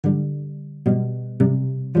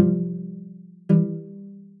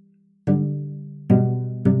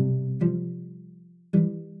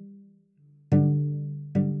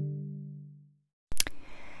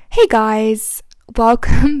guys,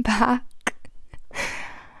 welcome back.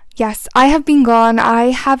 Yes, I have been gone.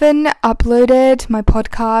 I haven't uploaded my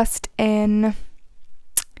podcast in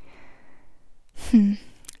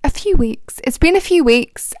a few weeks. It's been a few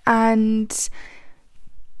weeks and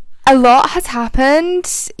a lot has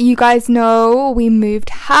happened. You guys know we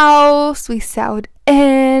moved house, we settled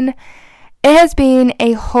in. It has been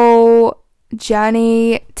a whole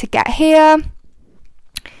journey to get here.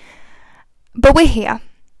 But we're here.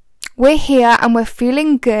 We're here and we're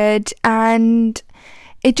feeling good, and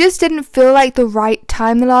it just didn't feel like the right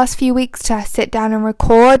time the last few weeks to sit down and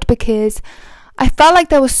record, because I felt like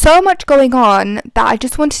there was so much going on that I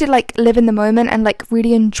just wanted to like live in the moment and like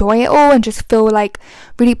really enjoy it all and just feel like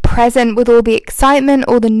really present with all the excitement,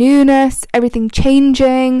 all the newness, everything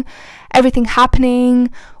changing, everything happening,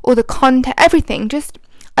 all the content, everything. Just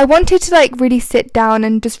I wanted to like really sit down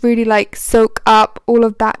and just really like soak up all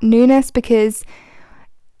of that newness, because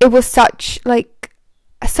it was such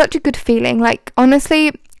a good feeling. Like,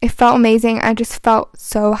 honestly, it felt amazing. I just felt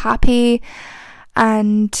so happy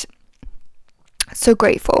and so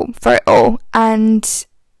grateful for it all. And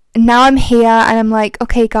now I'm here and I'm like,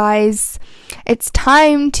 okay guys, it's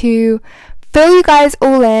time to fill you guys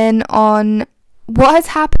all in on what has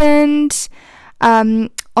happened, on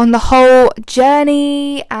the whole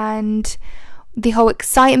journey and the whole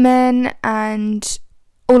excitement and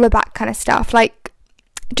all of that kind of stuff, like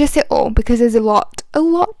just it all, because there's a lot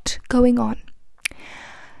going on.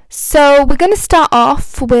 So we're going to start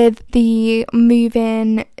off with the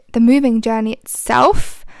moving journey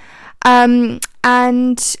itself, and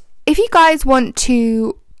if you guys want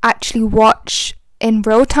to actually watch in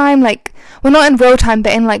real time, like, well, not in real time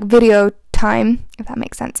but in like video time, if that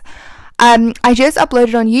makes sense, I just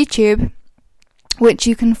uploaded on YouTube, which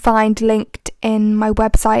you can find linked in my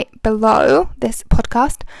website below this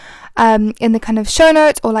podcast, in the kind of show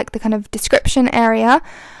notes or like the kind of description area,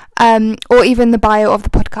 or even the bio of the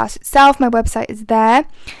podcast itself. My website is there,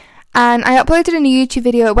 and I uploaded a new YouTube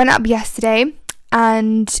video. It went up yesterday,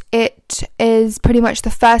 and it is pretty much the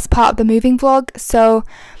first part of the moving vlog. So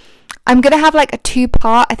I'm gonna have like a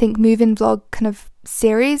 2-part, I think, moving vlog kind of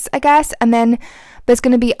series, I guess, and then there's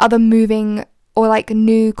going to be other moving or like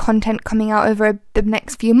new content coming out over the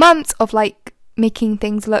next few months of like making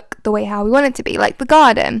things look the way how we want it to be, like the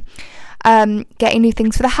garden, getting new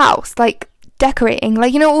things for the house, like decorating,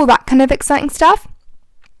 like, you know, all that kind of exciting stuff.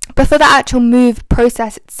 But for the actual move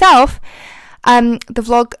process itself,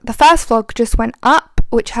 the first vlog just went up,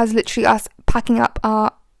 which has literally us packing up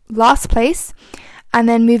our last place and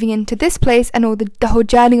then moving into this place and all the whole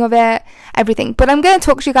journey of it, everything. But I'm going to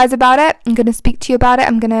talk to you guys about it. I'm going to speak to you about it.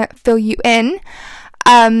 I'm going to fill you in.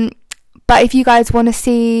 But if you guys want to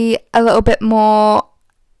see a little bit more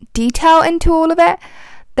detail into all of it,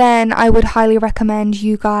 then I would highly recommend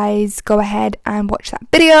you guys go ahead and watch that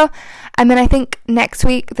video. And then I think next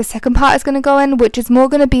week the second part is going to go in, which is more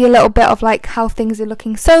going to be a little bit of like how things are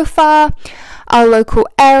looking so far, our local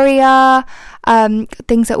area,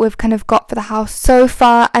 things that we've kind of got for the house so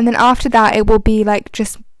far. And then after that it will be like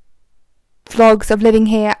just vlogs of living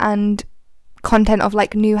here and content of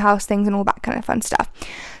like new house things and all that kind of fun stuff.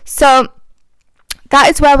 So that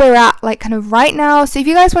is where we're at, like, kind of right now. So if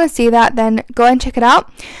you guys want to see that, then go and check it out.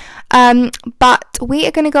 But we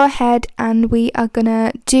are going to go ahead and we are going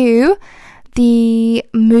to do the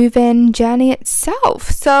move-in journey itself.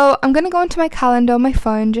 So I'm going to go into my calendar on my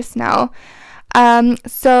phone just now.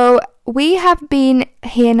 So we have been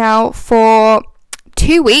here now for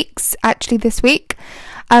 2 weeks, actually this week.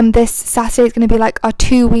 This Saturday is going to be like our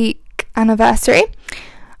 2-week anniversary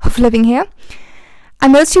of living here.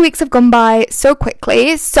 And those 2 weeks have gone by so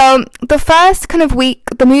quickly. So the first kind of week,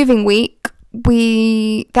 the moving week,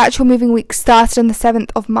 the actual moving week started on the 7th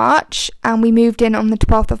of March and we moved in on the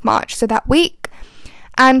 12th of March. So that week,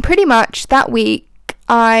 and pretty much that week,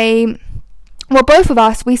 both of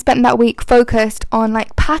us, we spent that week focused on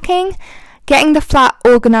like packing, getting the flat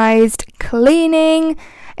organized, cleaning,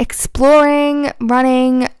 exploring,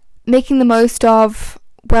 running, making the most of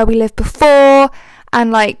where we lived before, and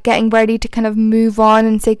like getting ready to kind of move on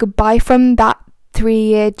and say goodbye from that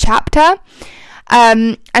 3-year chapter.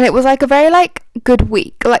 And it was like a very like good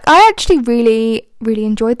week. Like I actually really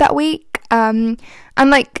enjoyed that week. And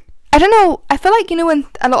like, I don't know, I feel like, you know, when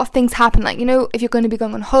a lot of things happen, like, you know, if you're going to be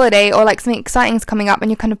going on holiday or like something exciting is coming up and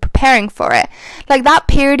you're kind of preparing for it, like that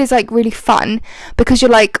period is like really fun because you're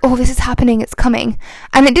like, oh, this is happening, it's coming.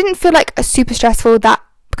 And it didn't feel like a super stressful that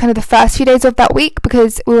kind of the first few days of that week,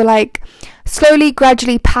 because we were like slowly,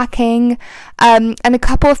 gradually packing. And a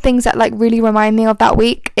couple of things that like really remind me of that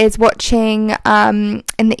week is watching in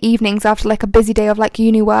the evenings after like a busy day of like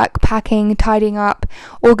uni work, packing, tidying up,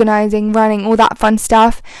 organizing, running, all that fun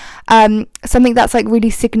stuff. Something that's like really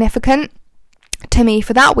significant to me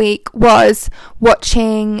for that week was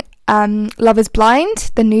watching Love is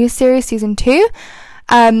Blind, the new series, season 2.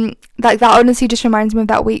 Like that honestly just reminds me of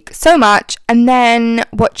that week so much. And then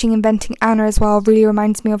watching Inventing Anna as well really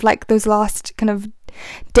reminds me of like those last kind of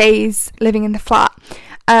days living in the flat.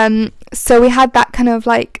 So we had that kind of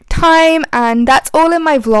like time, and that's all in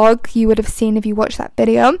my vlog you would have seen if you watched that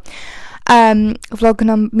video, moving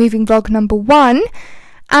vlog number 1.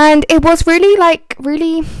 And it was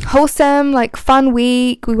really wholesome, like fun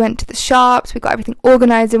week. We went to the shops, we got everything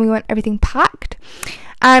organised, and we went everything packed.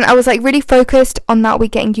 And I was like really focused on that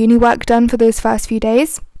week getting uni work done for those first few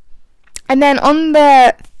days. And then on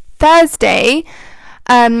the Thursday,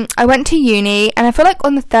 I went to uni, and I feel like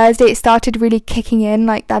on the Thursday it started really kicking in,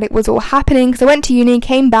 like that it was all happening. Because I went to uni,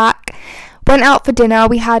 came back, went out for dinner.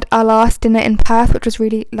 We had our last dinner in Perth, which was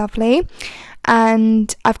really lovely.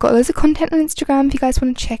 And I've got loads of content on Instagram if you guys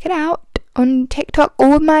want to check it out. On TikTok,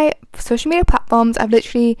 all of my social media platforms, I've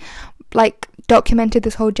literally like documented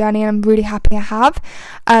this whole journey, and I'm really happy I have.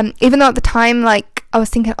 Even though at the time like I was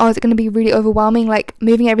thinking, oh, is it going to be really overwhelming, like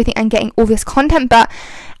moving everything and getting all this content, but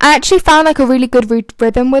I actually found like a really good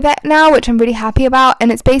rhythm with it now, which I'm really happy about. And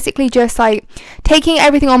it's basically just like taking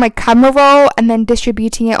everything on my camera roll and then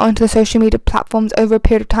distributing it onto the social media platforms over a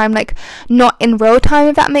period of time, like not in real time,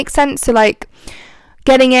 if that makes sense. So like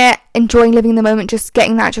getting it, enjoying living in the moment, just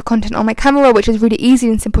getting the actual content on my camera roll, which is really easy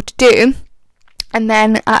and simple to do, and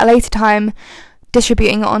then at a later time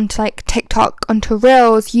distributing it onto like TikTok, onto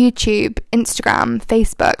Reels, YouTube, Instagram,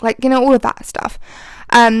 Facebook, like, you know, all of that stuff.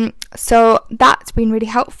 So that's been really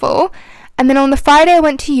helpful. And then on the Friday I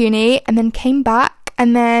went to uni, and then came back,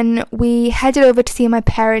 and then we headed over to see my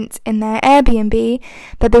parents in their Airbnb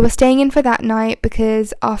that they were staying in for that night,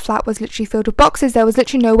 because our flat was literally filled with boxes. There was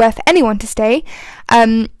literally nowhere for anyone to stay.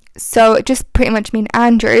 So just pretty much me and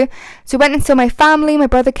Andrew. So we went and saw my family. My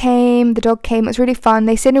brother came, the dog came. It was really fun.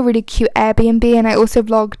 They stayed in a really cute Airbnb, and I also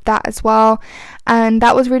vlogged that as well. And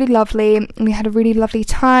that was really lovely. We had a really lovely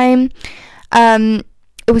time.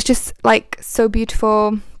 It was just like so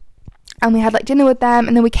beautiful. And we had like dinner with them,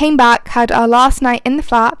 and then we came back, had our last night in the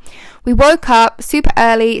flat. We woke up super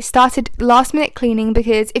early, started last minute cleaning,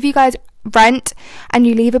 because if you guys rent and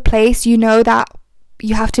you leave a place, you know that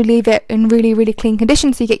you have to leave it in really, really clean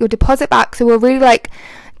condition so you get your deposit back. So we're really like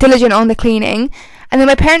diligent on the cleaning. And then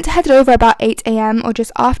my parents headed over about 8 a.m. or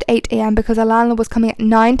just after 8 a.m. because our landlord was coming at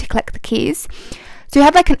 9 to collect the keys. So we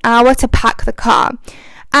had like an hour to pack the car.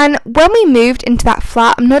 And when we moved into that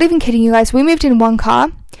flat, I'm not even kidding you guys, we moved in one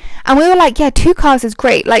car. And we were like, yeah, 2 cars is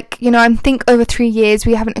great. Like, you know, I think over 3 years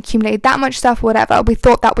we haven't accumulated that much stuff or whatever. We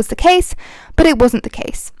thought that was the case, but it wasn't the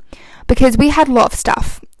case. Because we had a lot of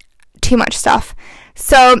stuff. Too much stuff.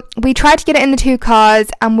 So we tried to get it in the 2 cars,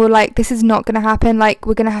 and we're like, this is not going to happen. Like,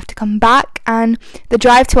 we're going to have to come back. And the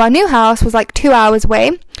drive to our new house was like 2 hours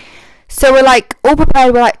away. So we're like all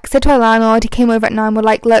prepared. We're like, said to our landlord, he came over at 9. We're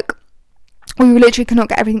like, look, we literally cannot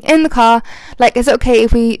get everything in the car. Like, is it okay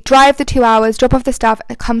if we drive the 2 hours, drop off the stuff,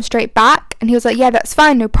 and come straight back? And he was like, yeah, that's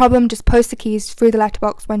fine, no problem. Just post the keys through the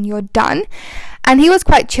letterbox when you're done. And he was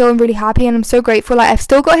quite chill and really happy, and I'm so grateful. Like, I've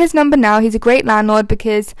still got his number now. He's a great landlord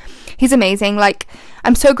because he's amazing. Like,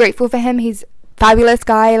 I'm so grateful for him. He's a fabulous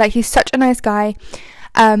guy. Like, he's such a nice guy.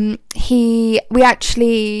 We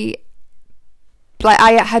actually, like,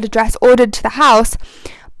 I had a dress ordered to the house,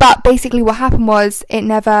 but basically what happened was it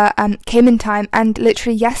never came in time. And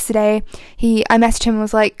literally yesterday, I messaged him and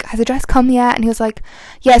was like, has the dress come yet? And he was like,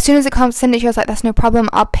 yeah, as soon as it comes, send it to you. I was like, that's no problem,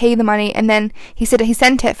 I'll pay the money. And then he said he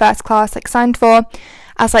sent it first class, like signed for.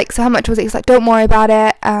 I was like, so how much was it? He was like, don't worry about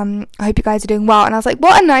it, I hope you guys are doing well. And I was like,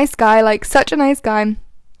 what a nice guy, like such a nice guy.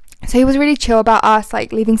 So he was really chill about us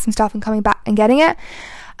like leaving some stuff and coming back and getting it.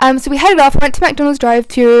 So we headed off, went to McDonald's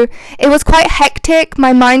drive-thru. It was quite hectic.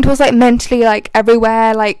 My mind was like mentally like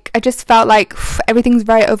everywhere. Like, I just felt like everything's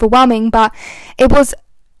very overwhelming, but it was,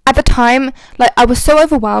 at the time, like I was so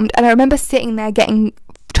overwhelmed. And I remember sitting there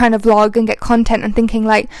trying to vlog and get content and thinking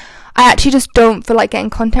like, I actually just don't feel like getting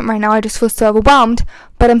content right now. I just feel so overwhelmed,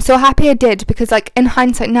 but I'm so happy I did, because like in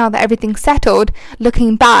hindsight now that everything's settled,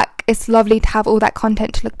 looking back, it's lovely to have all that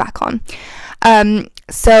content to look back on.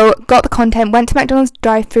 So got the content, went to McDonald's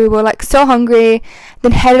drive-thru, we were like so hungry,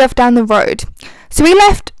 then headed off down the road. So we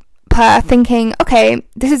left Perth thinking, okay,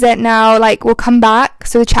 this is it now, like we'll come back.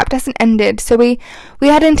 So the chapter hasn't ended. So we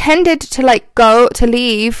had intended to like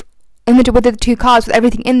leave with the 2 cars with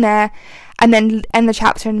everything in there, and then end the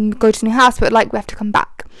chapter and go to the new house, but like we have to come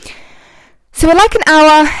back. So we're like an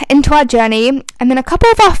hour into our journey, and then a couple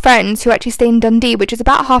of our friends who actually stay in Dundee, which is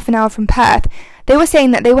about half an hour from Perth, they were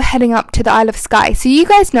saying that they were heading up to the Isle of Skye. So you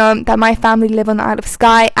guys know that my family live on the Isle of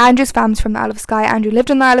Skye. Andrew's family's from the Isle of Skye. Andrew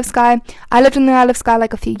lived on the Isle of Skye. I lived on the Isle of Skye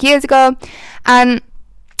like a few years ago, and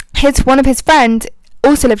one of his friends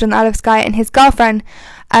also lived on the Isle of Skye, and his girlfriend,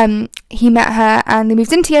 he met her and they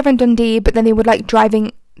moved in together in Dundee, but then they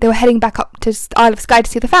were heading back up to the Isle of Skye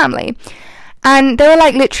to see the family. And they were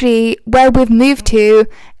like, literally, where we've moved to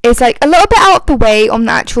is like a little bit out of the way on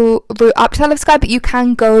the actual route up to the Isle of Skye, but you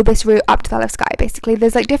can go this route up to the Isle of Skye, basically.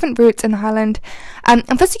 There's like different routes in the Highland. And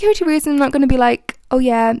for security reasons, I'm not going to be like, oh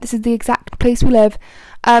yeah, this is the exact place we live.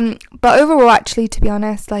 But overall, actually, to be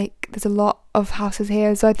honest, like, there's a lot of houses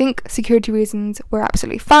here, so I think security reasons we're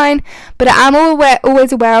absolutely fine. But I am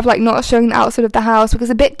always aware of like not showing the outside of the house, because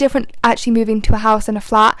it's a bit different actually moving to a house and a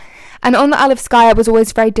flat. And on the Isle of Skye, I was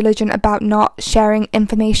always very diligent about not sharing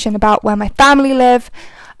information about where my family live,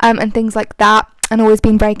 and things like that, and always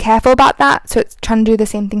being very careful about that. So it's trying to do the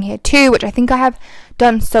same thing here too, which I think I have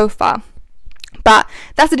done so far. But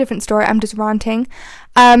that's a different story. I'm just ranting.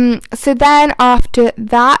 So then after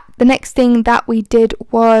that, the next thing that we did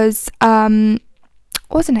was, what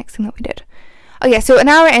was the next thing that we did? Oh yeah, so an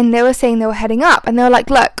hour in, they were saying they were heading up, and they were like,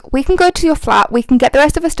 look, we can go to your flat, we can get the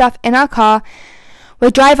rest of the stuff in our car, we'll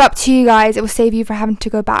drive up to you guys, it will save you from having to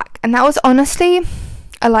go back. And that was honestly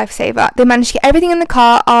a lifesaver. They managed to get everything in the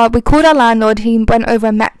car. We called our landlord, he went over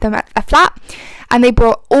and met them at a flat, and they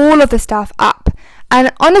brought all of the stuff up.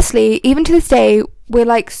 And honestly, even to this day, we're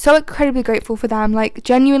like so incredibly grateful for them, like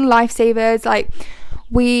genuine lifesavers. Like,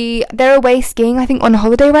 they're away skiing, I think, on a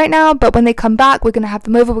holiday right now, but when they come back, we're going to have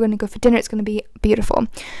them over, we're going to go for dinner, it's going to be beautiful.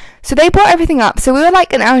 So they brought everything up. So we were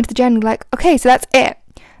like an hour into the journey, like, okay, so that's it.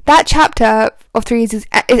 That chapter of 3 is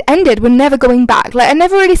ended. We're never going back. Like, I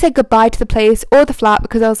never really said goodbye to the place or the flat,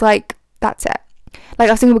 because I was like, that's it. Like,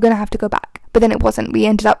 I was thinking we're going to have to go back, but then it wasn't. We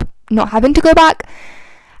ended up not having to go back,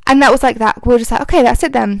 and that was like that. We were just like, okay, that's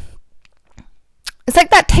it then. It's like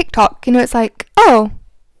that TikTok, you know, it's like, oh,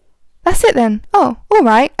 that's it then. Oh, all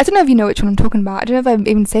right. I don't know if you know which one I'm talking about. I don't know if I'm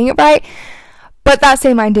even saying it right, but that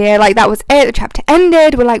same idea. Like, that was it. The chapter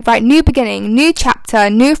ended. We're like, right, new beginning, new chapter,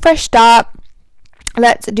 new fresh start.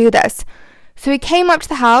 Let's do this. So we came up to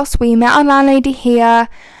the house. We met our landlady here.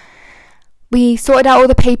 We sorted out all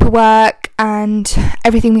the paperwork and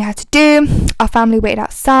everything we had to do. Our family waited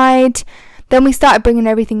outside. Then we started bringing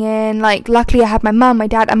everything in. Like, luckily I had my mum, my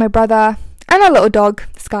dad, and my brother, and our little dog,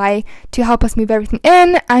 Sky, to help us move everything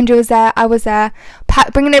in. Andrew was there, I was there,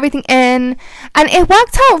 bringing everything in. And it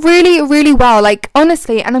worked out really, really well. Like,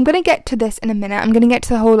 honestly, and I'm going to get to this in a minute. I'm going to get to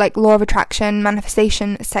the whole, like, law of attraction,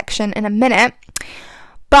 manifestation section in a minute.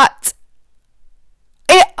 But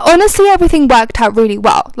honestly, everything worked out really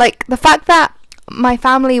well. Like, the fact that my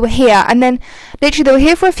family were here, and then literally they were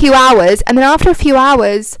here for a few hours, and then after a few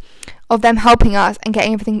hours of them helping us and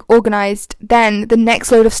getting everything organised, then the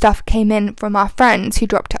next load of stuff came in from our friends who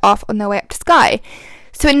dropped it off on their way up to Skye.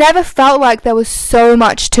 So it never felt like there was so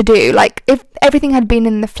much to do. Like, if everything had been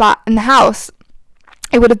in the house,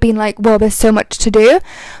 it would have been like, well, there's so much to do.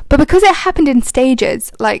 But because it happened in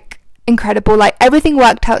stages, like, incredible. Like, everything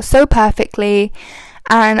worked out so perfectly,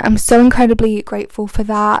 and I'm so incredibly grateful for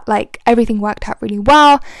that. Like, everything worked out really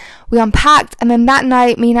well. We unpacked, and then that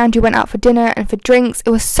night me and Andrew went out for dinner and for drinks. It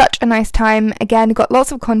was such a nice time. Again, got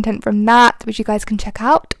lots of content from that, which you guys can check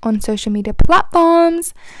out on social media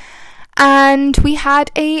platforms, and we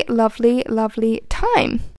had a lovely, lovely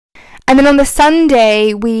time. And then on the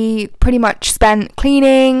Sunday, we pretty much spent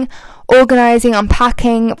cleaning, organising,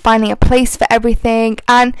 unpacking, finding a place for everything.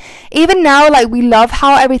 And even now, like, we love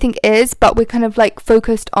how everything is, but we're kind of like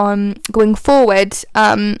focused on going forward,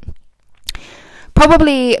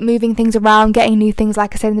 probably moving things around, getting new things,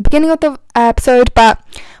 like I said in the beginning of the episode. But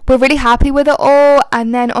we're really happy with it all.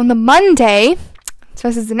 And then on the Monday, so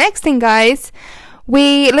this is the next thing, guys,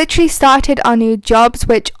 we literally started our new jobs,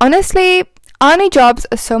 which honestly, our new jobs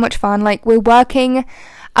are so much fun. Like, we're working,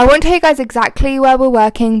 I won't tell you guys exactly where we're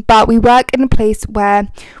working, but we work in a place where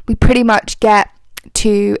we pretty much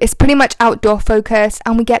it's pretty much outdoor focused,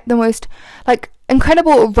 and we get the most, like,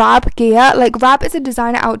 incredible Rab gear. Like, Rab is a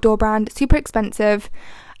designer outdoor brand, super expensive.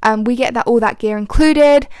 We get all that gear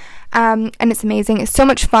included, and it's amazing. It's so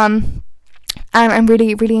much fun, and I'm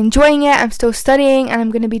really, really enjoying it. I'm still studying, and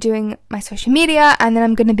I'm going to be doing my social media, and then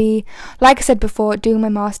I'm going to be, like I said before, doing my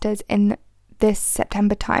master's in this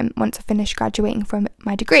September time once I finish graduating from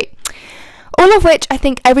my degree. All of which, I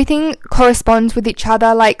think everything corresponds with each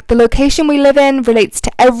other. Like, the location we live in relates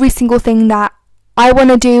to every single thing that I want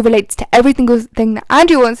to do relates to every single thing that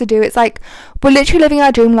Andrew wants to do. It's like we're literally living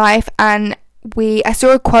our dream life. And I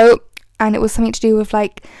saw a quote, and it was something to do with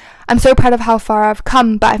like, I'm so proud of how far I've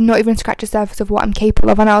come, but I've not even scratched the surface of what I'm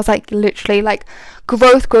capable of. And I was like, literally, like,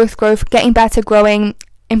 growth, getting better, growing,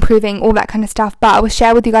 improving, all that kind of stuff. But I will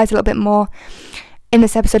share with you guys a little bit more in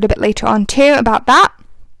this episode a bit later on too about that.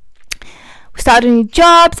 We started new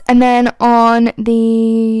jobs, and then on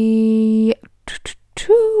the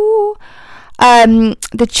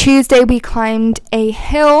Tuesday we climbed a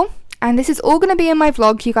hill. And this is all going to be in my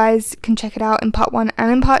vlog. You guys can check it out in part 1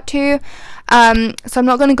 and in part 2. So I'm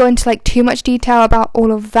not going to go into like too much detail about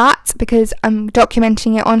all of that because I'm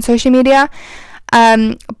documenting it on social media.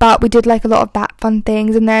 But we did like a lot of that fun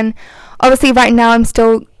things. And then obviously right now I'm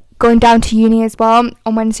still going down to uni as well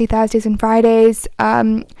on Wednesday, Thursdays and Fridays.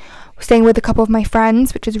 Staying with a couple of my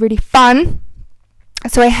friends, which is really fun.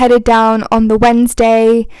 So I headed down on the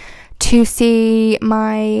Wednesday to see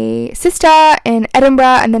my sister in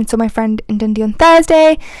Edinburgh, and then saw my friend in Dundee on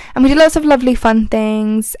Thursday, and we did lots of lovely fun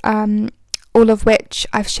things, all of which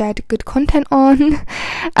I've shared good content on.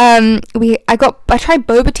 I tried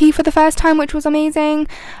boba tea for the first time, which was amazing.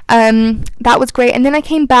 That was great. And then I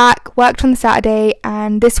came back, worked on the Saturday,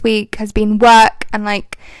 and this week has been work and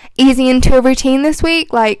like easing into a routine this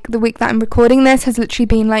week. Like the week that I'm recording this has literally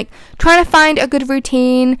been like trying to find a good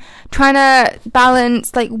routine, trying to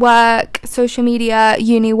balance like work, social media,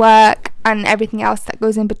 uni work, and everything else that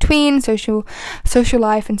goes in between, social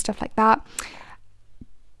life and stuff like that.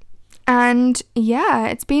 And yeah,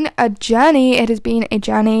 it's been a journey. It has been a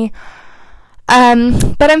journey.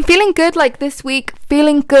 But I'm feeling good, like this week,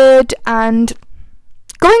 feeling good, and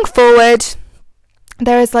going forward,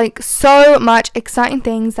 there is like so much exciting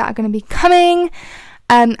things that are going to be coming.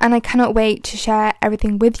 And I cannot wait to share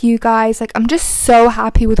everything with you guys. Like, I'm just so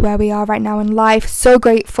happy with where we are right now in life. So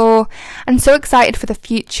grateful and so excited for the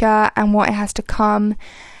future and what it has to come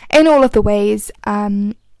in all of the ways.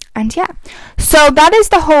 And yeah, so that is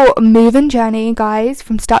the whole moving journey, guys,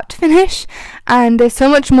 from start to finish. And there's so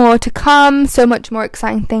much more to come, so much more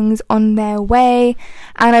exciting things on their way.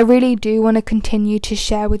 And I really do want to continue to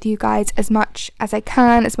share with you guys as much as I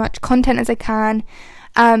can, as much content as I can,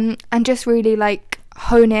 and just really like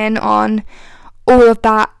hone in on all of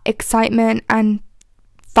that excitement and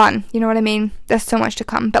fun. You know what I mean? There's so much to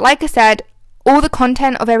come. But like I said, all the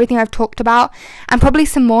content of everything I've talked about, and probably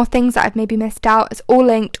some more things that I've maybe missed out, is all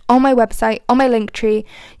linked on my website, on my Linktree.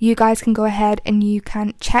 You guys can go ahead and you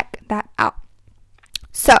can check that out.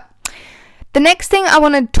 So the next thing I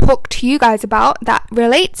want to talk to you guys about that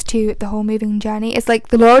relates to the whole moving journey is like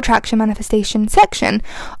the law of attraction manifestation section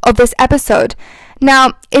of this episode.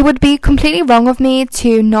 Now, it would be completely wrong of me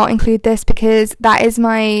to not include this because that is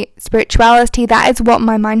my spirituality. That is what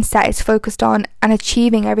my mindset is focused on, and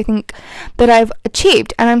achieving everything that I've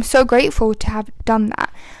achieved. And I'm so grateful to have done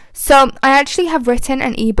that. So I actually have written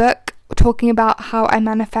an ebook talking about how I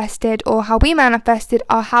manifested, or how we manifested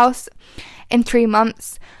our house in 3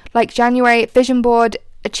 months. Like January, vision board,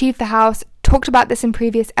 achieved the house. Talked about this in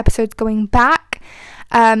previous episodes going back.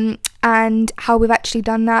 And how we've actually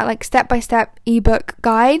done that, like step-by-step ebook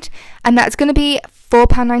guide, and that's going to be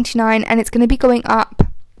 £4.99, and it's going to be going up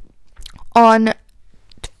on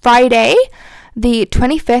Friday the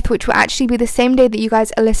 25th, which will actually be the same day that you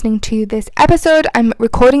guys are listening to this episode. I'm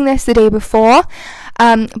recording this the day before,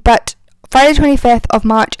 but Friday 25th of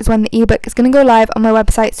March is when the ebook is going to go live on my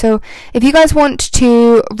website. So if you guys want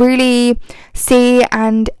to really see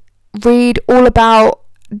and read all about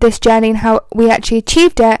this journey and how we actually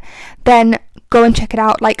achieved it, then go and check it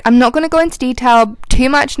out. Like, I'm not going to go into detail too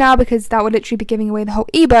much now because that would literally be giving away the whole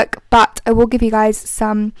ebook, but I will give you guys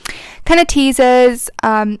some kind of teasers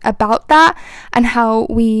about that and how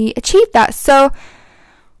we achieved that. So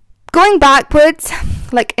going backwards,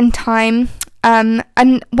 like in time, and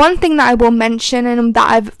one thing that I will mention, and that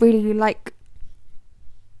I've really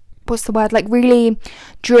really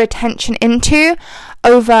drew attention into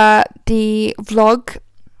over the vlog,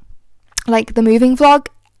 like the moving vlog,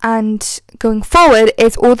 and going forward,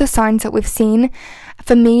 is all the signs that we've seen.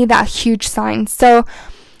 For me, that are huge signs. So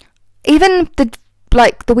even the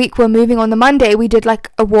week we're moving on the Monday, we did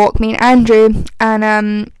like a walk, me and Andrew,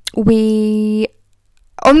 and we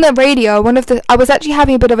on the radio, I was actually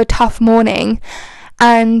having a bit of a tough morning,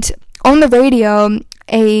 and on the radio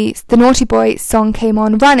the Naughty Boy song came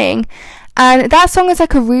on running, and that song is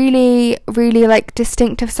like a really, really like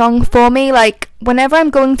distinctive song for me. Like whenever I'm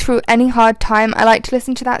going through any hard time, I like to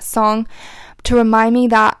listen to that song to remind me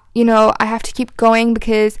that, you know, I have to keep going,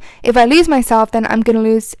 because if I lose myself, then I'm gonna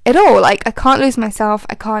lose it all. Like, I can't lose myself,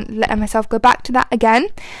 I can't let myself go back to that again.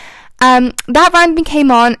 That randomly came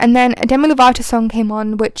on, and then a Demi Lovato song came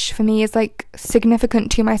on, which for me is like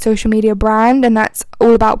significant to my social media brand, and that's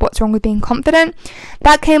all about what's wrong with being confident.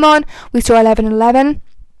 That came on. We saw 11:11,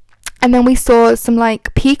 and then we saw some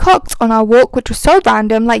like peacocks on our walk, which was so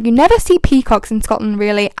random. Like, you never see peacocks in Scotland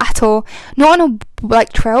really at all, not on a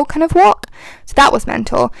like trail kind of walk, so that was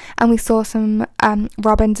mental. And we saw some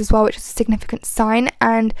robins as well, which is a significant sign.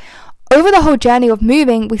 And over the whole journey of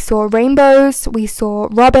moving, we saw rainbows, we saw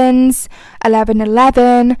robins,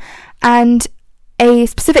 11:11, and a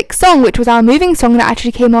specific song, which was our moving song that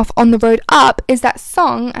actually came off on the road up, is that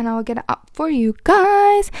song, and I'll get it up for you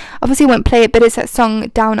guys. Obviously, I won't play it, but it's that song,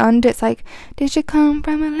 Down Under. It's like, did you come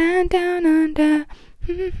from a land down under?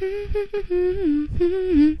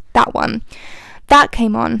 That one. That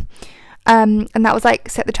came on. And that was like,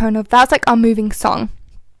 set the tone of, that was like our moving song,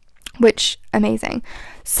 which, amazing.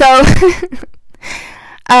 So,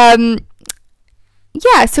 yeah,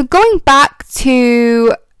 so going back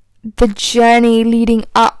to the journey leading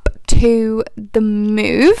up to the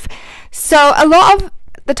move. So a lot of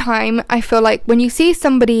the time, I feel like when you see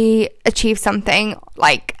somebody achieve something,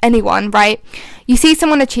 like anyone, right? You see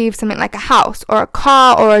someone achieve something like a house or a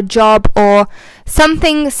car or a job or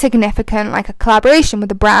something significant, like a collaboration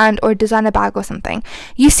with a brand or a designer bag or something.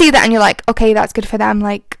 You see that and you're like, okay, that's good for them.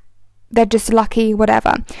 Like, they're just lucky,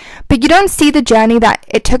 whatever. But you don't see the journey that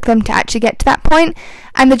it took them to actually get to that point.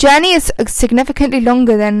 And the journey is significantly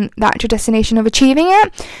longer than the actual destination of achieving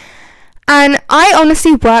it. And I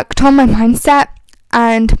honestly worked on my mindset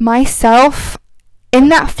and myself in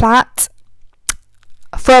that flat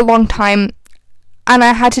for a long time. And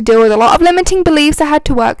I had to deal with a lot of limiting beliefs I had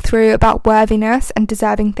to work through about worthiness and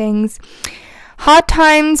deserving things. Hard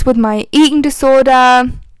times with my eating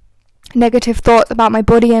disorder, negative thoughts about my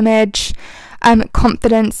body image,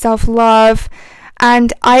 confidence, self-love.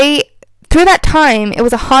 And through that time, it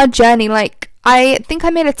was a hard journey. Like, I think I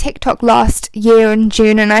made a TikTok last year in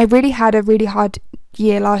June, and I really had a really hard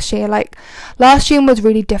year last year. Like, last June was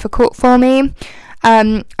really difficult for me.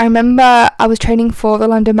 I remember I was training for the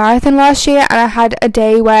London Marathon last year, and I had a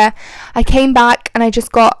day where I came back and I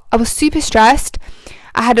was super stressed.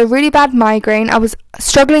 I had a really bad migraine. I was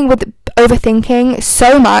struggling with overthinking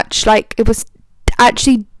so much, like it was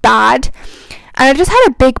actually bad, and I just had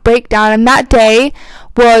a big breakdown. And that day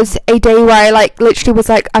was a day where I like literally was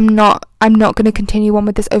like, I'm not going to continue on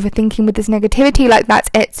with this overthinking, with this negativity. Like,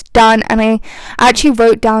 it's done. And I actually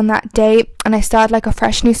wrote down that day, and I started like a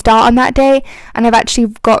fresh new start on that day, and I've actually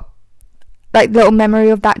got like little memory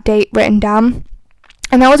of that date written down.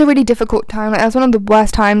 And that was a really difficult time. Like, that was one of the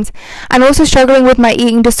worst times. And also struggling with my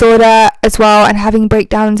eating disorder as well, and having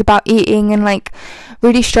breakdowns about eating, and like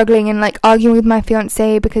really struggling and like arguing with my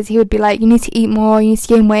fiance because he would be like, you need to eat more, you need to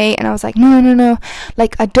gain weight. And I was like, no,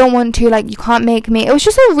 like, I don't want to, like, you can't make me. It was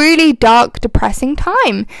just a really dark, depressing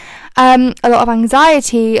time. A lot of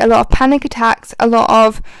anxiety, a lot of panic attacks, a lot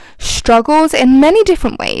of struggles in many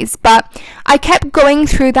different ways. But I kept going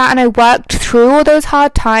through that, and I worked through all those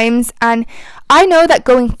hard times. And I know that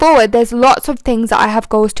going forward, there's lots of things that I have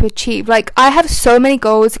goals to achieve. Like, I have so many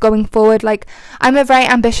goals going forward. Like, I'm a very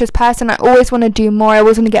ambitious person. I always want to do more. I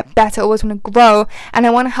always want to get better. I always want to grow. And I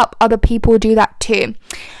want to help other people do that too.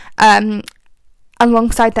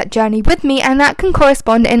 Alongside that journey with me, and that can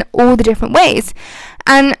correspond in all the different ways.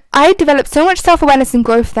 And I developed so much self-awareness and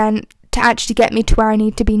growth then to actually get me to where I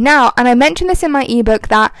need to be now. And I mentioned this in my ebook,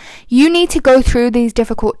 that you need to go through these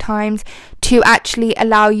difficult times to actually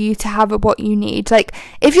allow you to have what you need. Like,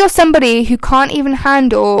 if you're somebody who can't even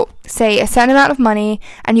handle, say, a certain amount of money,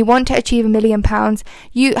 and you want to achieve £1 million,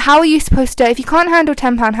 how are you supposed to, if you can't handle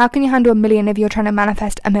 £10, how can you handle 1 million if you're trying to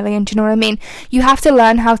manifest 1 million? Do you know what I mean? You have to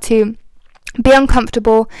learn how to be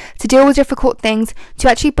uncomfortable, to deal with difficult things, to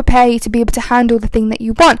actually prepare you to be able to handle the thing that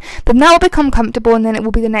you want. Then that will become comfortable, and then it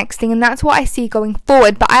will be the next thing. And that's what I see going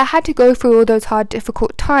forward. But I had to go through all those hard,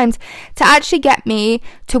 difficult times to actually get me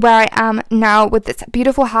to where I am now, with this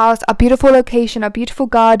beautiful house, a beautiful location, a beautiful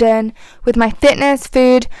garden, with my fitness,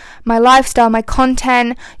 food, my lifestyle, my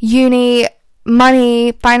content, uni,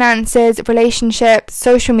 money, finances, relationships,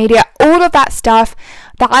 social media, all of that stuff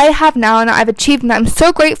that I have now and that I've achieved, and that I'm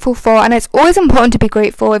so grateful for. And it's always important to be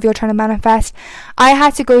grateful if you're trying to manifest. I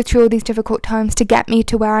had to go through all these difficult times to get me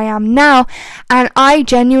to where I am now, and I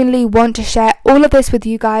genuinely want to share all of this with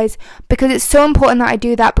you guys, because it's so important that I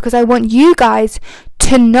do that, because I want you guys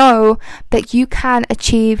to know that you can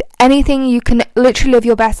achieve anything. You can literally live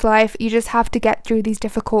your best life. You just have to get through these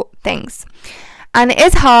difficult things. And it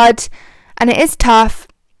is hard, and it is tough,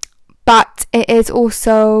 but it is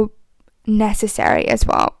also necessary as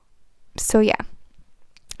well. So yeah.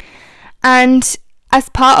 And as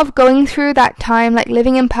part of going through that time, like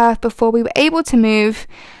living in Perth before we were able to move,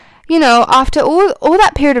 you know, after all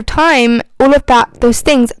that period of time, all of those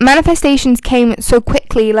things, manifestations came so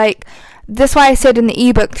quickly. Like, that's why I said in the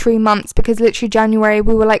ebook 3 months, because literally January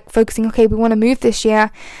we were like focusing, okay, we want to move this year.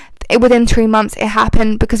 Within 3 months it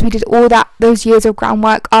happened, because we did all those years of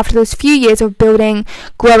groundwork after those few years of building,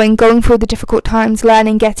 growing, going through the difficult times,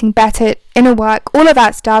 learning, getting better, inner work, all of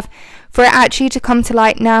that stuff. For it actually to come to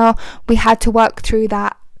light now, we had to work through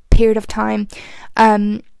that period of time,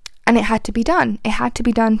 and it had to be done. It had to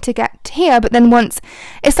be done to get here. But then once,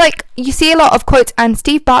 it's like, you see a lot of quotes, and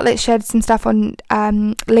Steve Bartlett shared some stuff on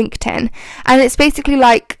LinkedIn, and it's basically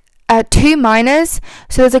like 2 miners.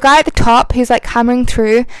 So there's a guy at the top who's like hammering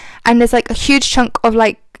through, and there's like a huge chunk of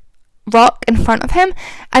like rock in front of him,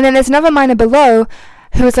 and then there's another miner below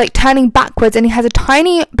who is like turning backwards, and he has a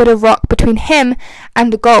tiny bit of rock between him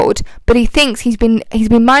and the gold, but he thinks he's been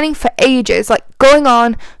mining for ages, like going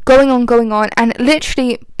on, and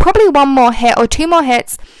literally probably 1 more hit or 2 more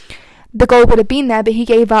hits, the goal would have been there, but he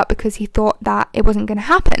gave up because he thought that it wasn't going to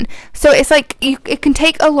happen. So it's like, it can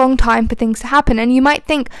take a long time for things to happen, and you might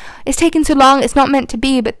think it's taken so long, it's not meant to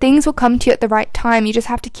be, but things will come to you at the right time. You just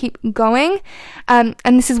have to keep going, and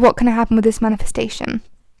this is what can happen with this manifestation.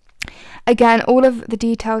 Again, all of the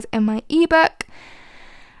details in my ebook.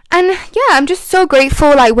 And yeah, I'm just so grateful.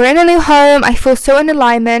 Like, we're in a new home, I feel so in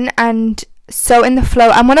alignment and so in the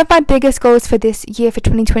flow. And one of my biggest goals for this year, for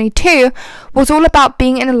 2022, was all about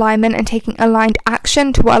being in alignment and taking aligned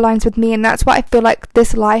action to what aligns with me. And that's what I feel like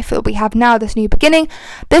this life that we have now, this new beginning,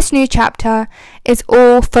 this new chapter, is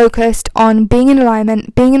all focused on being in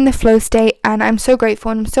alignment, being in the flow state. And I'm so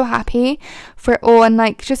grateful, and I'm so happy for it all. And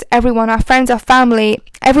like, just everyone, our friends, our family,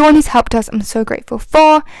 everyone who's helped us, I'm so grateful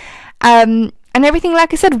for. And everything,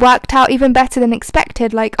 like I said, worked out even better than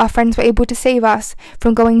expected. Like, our friends were able to save us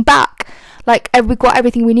from going back. Like, we got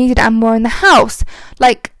everything we needed and more in the house.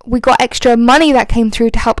 Like, we got extra money that came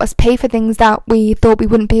through to help us pay for things that we thought we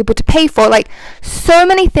wouldn't be able to pay for. Like, so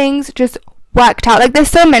many things just worked out. Like, there's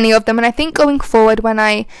so many of them. And I think going forward, when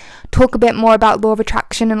I talk a bit more about law of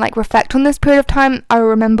attraction and like reflect on this period of time, I will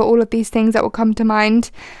remember all of these things that will come to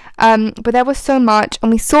mind. But there was so much,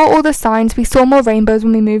 and we saw all the signs. We saw more rainbows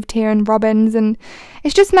when we moved here, and robins, and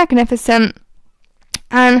it's just magnificent.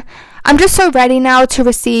 And I'm just so ready now to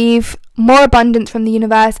receive more abundance from the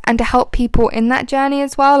universe and to help people in that journey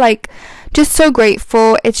as well. Like, just so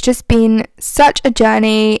grateful. It's just been such a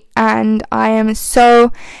journey, and I am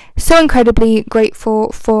so incredibly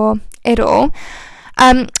grateful for it all.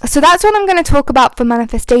 So that's what I'm going to talk about for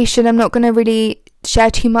manifestation. I'm not going to really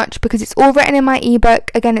share too much because it's all written in my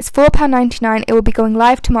ebook. Again, it's £4.99. It will be going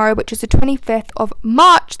live tomorrow, which is the 25th of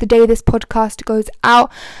March, the day this podcast goes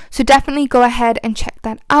out. So definitely go ahead and check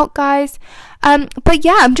that out, guys. But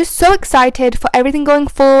yeah, I'm just so excited for everything going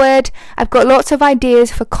forward. I've got lots of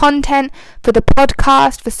ideas for content, for the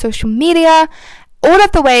podcast, for social media, all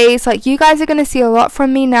of the ways. Like, you guys are going to see a lot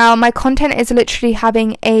from me now. My content is literally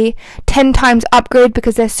having a 10 times upgrade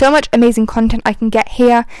because there's so much amazing content I can get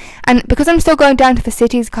here, and because I'm still going down to the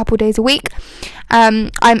cities a couple days a week,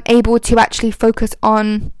 I'm able to actually focus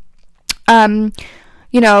on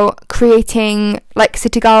creating like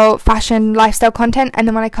city girl fashion lifestyle content, and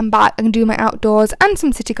then when I come back I can do my outdoors and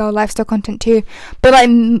some city girl lifestyle content too, but like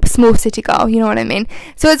small city girl, you know what I mean.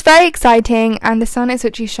 So it's very exciting, and the sun is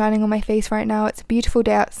literally shining on my face right now. It's a beautiful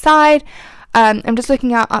day outside. I'm just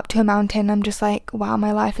looking out up to a mountain. I'm just like, wow,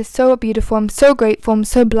 my life is so beautiful. I'm so grateful. I'm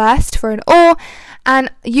so blessed for it all,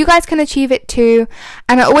 and you guys can achieve it too.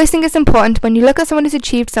 And I always think it's important when you look at someone who's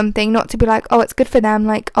achieved something, not to be like, oh, it's good for them,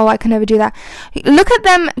 like, oh, I can never do that. Look at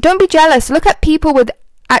them, don't be jealous. Look at people with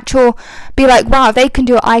actual, be like, wow, they can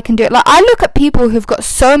do it, I can do it. Like, I look at people who've got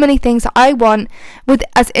so many things that I want with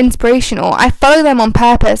as inspirational. I follow them on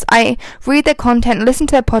purpose. I read their content, listen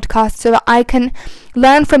to their podcasts, so that I can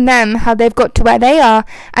learn from them how they've got to where they are.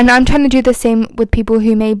 And I'm trying to do the same with people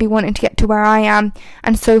who may be wanting to get to where I am,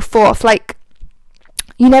 and so forth. Like,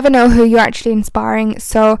 you never know who you're actually inspiring.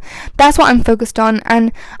 So that's what I'm focused on,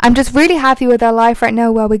 and I'm just really happy with our life right now,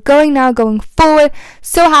 where we're going now, going forward.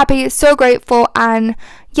 So happy, so grateful, and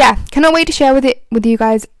yeah, cannot wait to share with you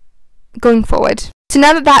guys going forward. So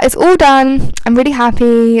now that is all done, I'm really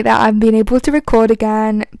happy that I've been able to record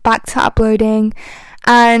again, back to uploading,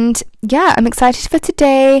 and yeah, I'm excited for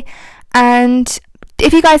today. And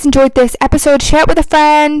if you guys enjoyed this episode, share it with a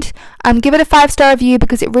friend, give it a 5-star review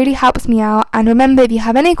because it really helps me out. And remember, if you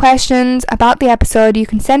have any questions about the episode, you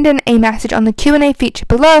can send in a message on the Q&A feature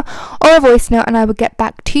below or a voice note, and I will get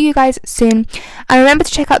back to you guys soon. And remember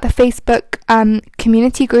to check out the Facebook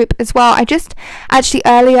community group as well.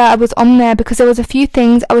 Earlier I was on there because there was a few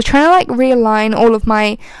things I was trying to like realign all of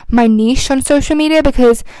my niche on social media,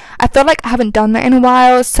 because I feel like I haven't done that in a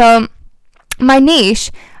while. So my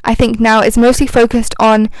niche, I think now, is mostly focused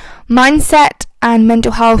on mindset and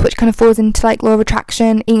mental health, which kind of falls into like law of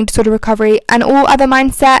attraction, eating disorder recovery, and all other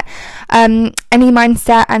mindset, any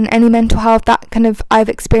mindset and any mental health that kind of I've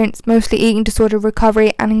experienced, mostly eating disorder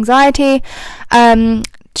recovery and anxiety,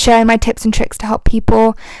 sharing my tips and tricks to help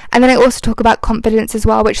people. And then I also talk about confidence as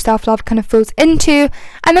well, which self-love kind of falls into.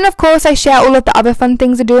 And then of course I share all of the other fun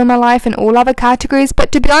things I do in my life in all other categories. But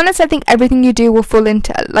to be honest, I think everything you do will fall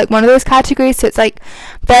into like one of those categories. So it's like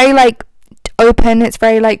very like open, it's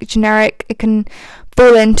very like generic, it can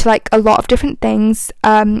fall into like a lot of different things,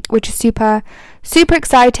 which is super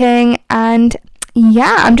exciting. And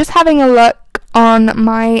yeah, I'm just having a look on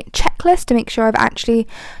my checklist to make sure I've actually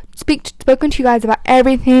spoken to you guys about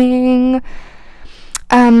everything.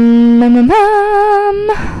 I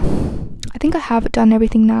think I have done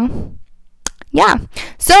everything now. Yeah,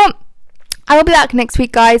 so I will be back next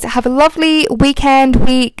week, guys. Have a lovely weekend,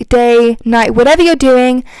 week, day, night, whatever you're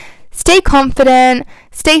doing. Stay confident,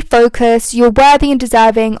 stay focused. You're worthy and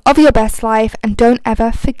deserving of your best life, and don't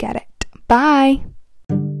ever forget it. Bye.